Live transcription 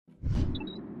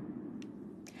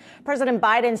President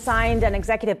Biden signed an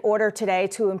executive order today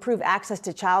to improve access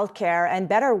to child care and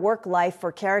better work life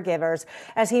for caregivers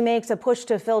as he makes a push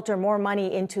to filter more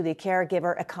money into the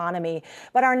caregiver economy.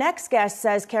 But our next guest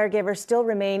says caregivers still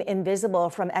remain invisible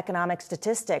from economic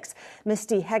statistics.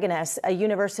 Misty Heggeness, a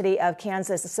University of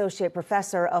Kansas Associate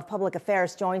Professor of Public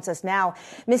Affairs, joins us now.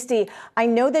 Misty, I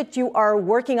know that you are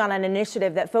working on an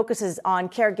initiative that focuses on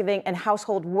caregiving and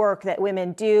household work that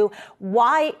women do.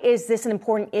 Why is this an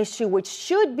important issue which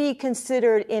should be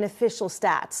considered in official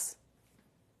stats?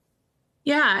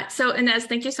 Yeah, so Ines,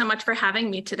 thank you so much for having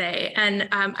me today. And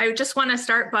I just want to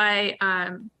start by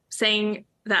saying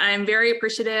that I'm very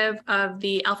appreciative of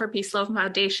the Alfred P. Sloan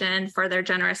Foundation for their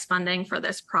generous funding for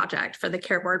this project, for the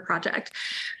Care Board project.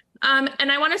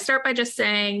 And I want to start by just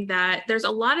saying that there's a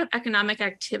lot of economic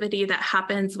activity that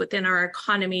happens within our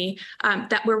economy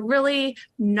that we're really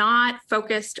not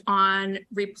focused on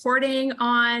reporting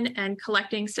on and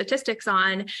collecting statistics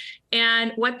on.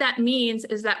 And what that means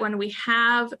is that when we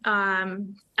have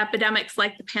epidemics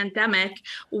like the pandemic,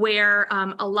 where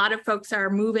a lot of folks are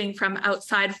moving from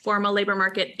outside formal labor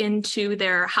market into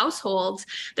their households,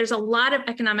 there's a lot of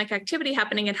economic activity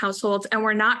happening in households, and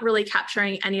we're not really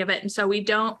capturing any of it. And so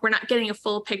we're not getting a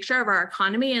full picture of our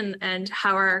economy and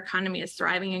how our economy is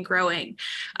thriving and growing.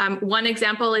 One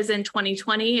example is in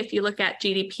 2020, if you look at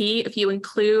GDP, if you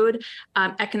include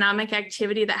economic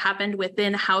activity that happened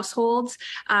within households,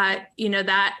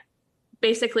 that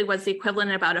basically was the equivalent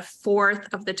of about a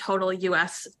fourth of the total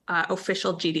U.S.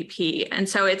 Official GDP. And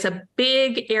so it's a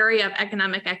big area of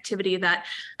economic activity that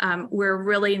we're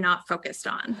really not focused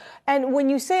on. And when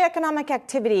you say economic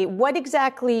activity, what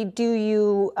exactly do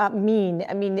you mean?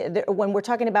 I mean, when we're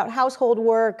talking about household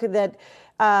work that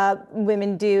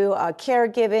women do,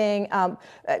 caregiving,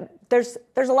 there's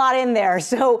a lot in there.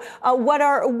 So what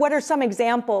are some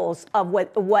examples of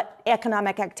what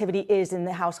economic activity is in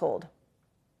the household?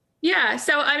 Yeah.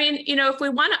 So, I mean, if we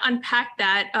want to unpack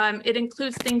that, it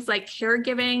includes things like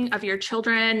caregiving of your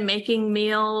children, making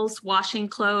meals, washing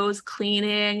clothes,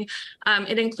 cleaning.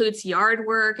 It includes yard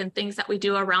work and things that we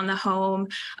do around the home.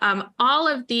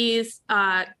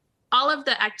 All of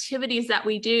the activities that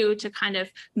we do to kind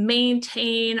of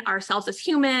maintain ourselves as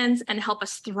humans and help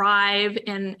us thrive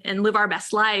and live our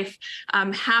best life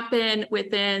happen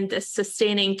within this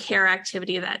sustaining care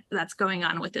activity that's going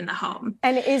on within the home.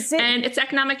 And it's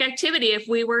economic activity. If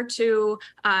we were to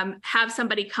have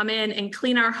somebody come in and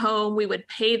clean our home, we would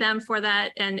pay them for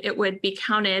that, and it would be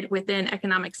counted within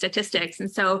economic statistics. And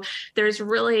so there's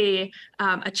really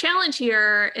a challenge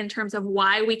here in terms of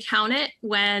why we count it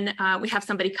when we have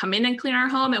somebody come in and clean our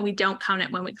home, and we don't count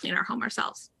it when we clean our home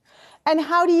ourselves. And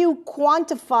how do you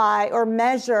quantify or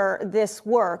measure this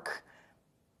work?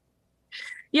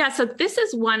 Yeah, so this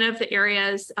is one of the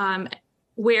areas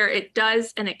where it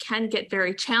does and it can get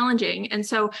very challenging. And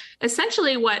so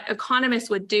essentially what economists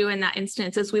would do in that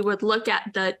instance is we would look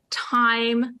at the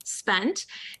time spent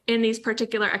in these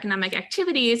particular economic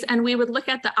activities, and we would look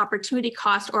at the opportunity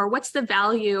cost, or what's the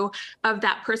value of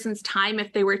that person's time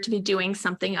if they were to be doing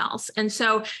something else. And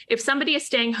so if somebody is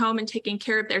staying home and taking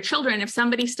care of their children, if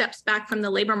somebody steps back from the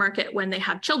labor market when they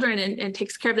have children and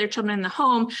takes care of their children in the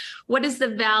home, what is the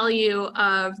value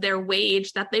of their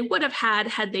wage that they would have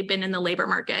had they been in the labor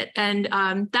market? And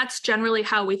that's generally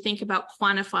how we think about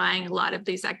quantifying a lot of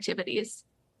these activities.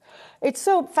 It's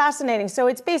so fascinating. So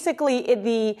it's basically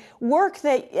the work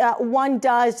that one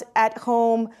does at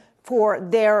home for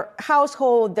their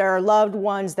household, their loved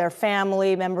ones, their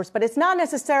family members, but it's not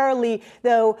necessarily,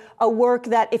 though, a work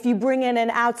that if you bring in an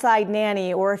outside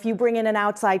nanny or if you bring in an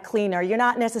outside cleaner, you're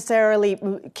not necessarily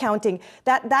counting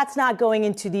that. That's not going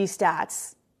into these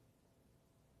stats.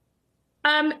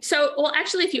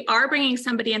 Actually, if you are bringing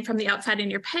somebody in from the outside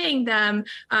and you're paying them,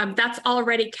 that's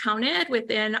already counted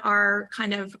within our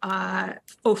kind of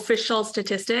official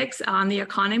statistics on the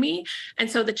economy. And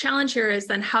so the challenge here is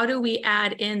then how do we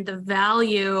add in the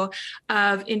value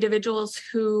of individuals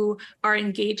who are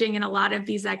engaging in a lot of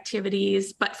these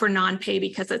activities, but for non-pay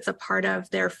because it's a part of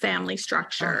their family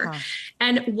structure. Uh-huh.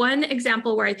 And one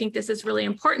example where I think this is really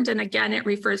important, and again, it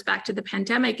refers back to the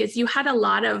pandemic, is you had a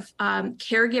lot of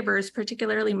caregivers,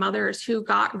 particularly mothers, who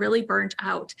got really burnt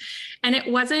out. And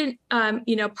it wasn't,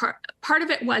 part of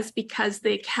it was because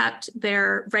they kept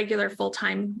their regular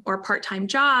full-time or part-time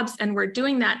jobs and were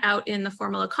doing that out in the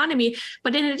formal economy.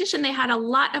 But in addition, they had a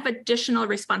lot of additional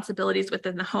responsibilities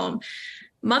within the home.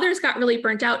 mothers got really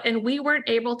burnt out, and we weren't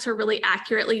able to really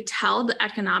accurately tell the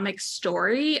economic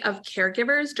story of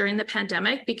caregivers during the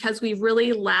pandemic because we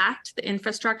really lacked the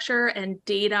infrastructure and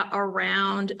data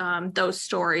around those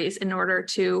stories in order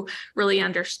to really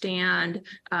understand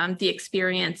the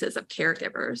experiences of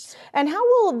caregivers. And how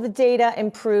will the data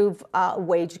improve the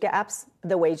wage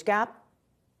gap?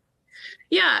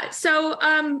 Yeah. So,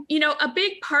 a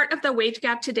big part of the wage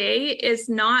gap today is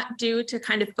not due to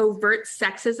kind of overt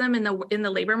sexism in the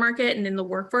labor market and in the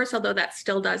workforce, although that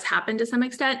still does happen to some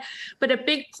extent. But a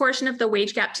big portion of the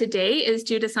wage gap today is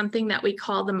due to something that we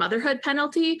call the motherhood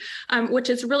penalty, which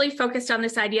is really focused on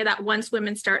this idea that once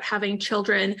women start having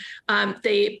children,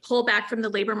 they pull back from the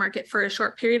labor market for a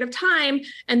short period of time,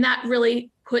 and that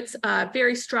really puts a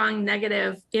very strong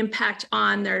negative impact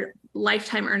on their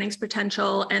lifetime earnings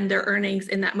potential and their earnings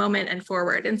in that moment and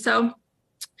forward. And so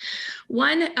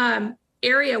one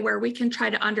area where we can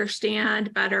try to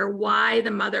understand better why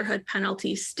the motherhood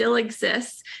penalty still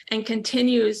exists and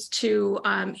continues to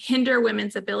hinder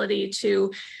women's ability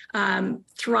to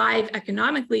thrive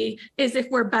economically is if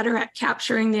we're better at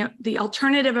capturing the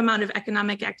alternative amount of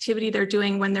economic activity they're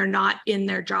doing when they're not in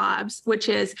their jobs, which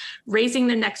is raising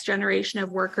the next generation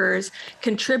of workers,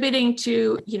 contributing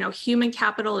to human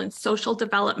capital and social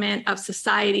development of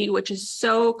society, which is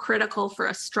so critical for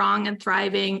a strong and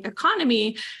thriving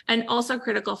economy, and also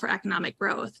critical for economic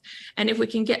growth. And if we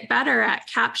can get better at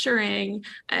capturing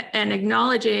and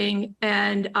acknowledging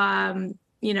and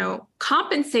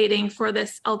compensating for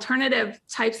this alternative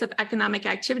types of economic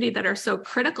activity that are so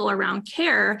critical around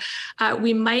care,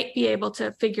 we might be able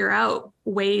to figure out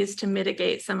ways to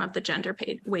mitigate some of the gender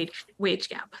paid wage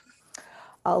gap.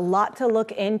 A lot to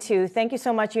look into. Thank you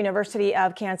so much, University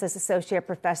of Kansas Associate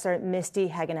Professor Misty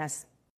Heggeness.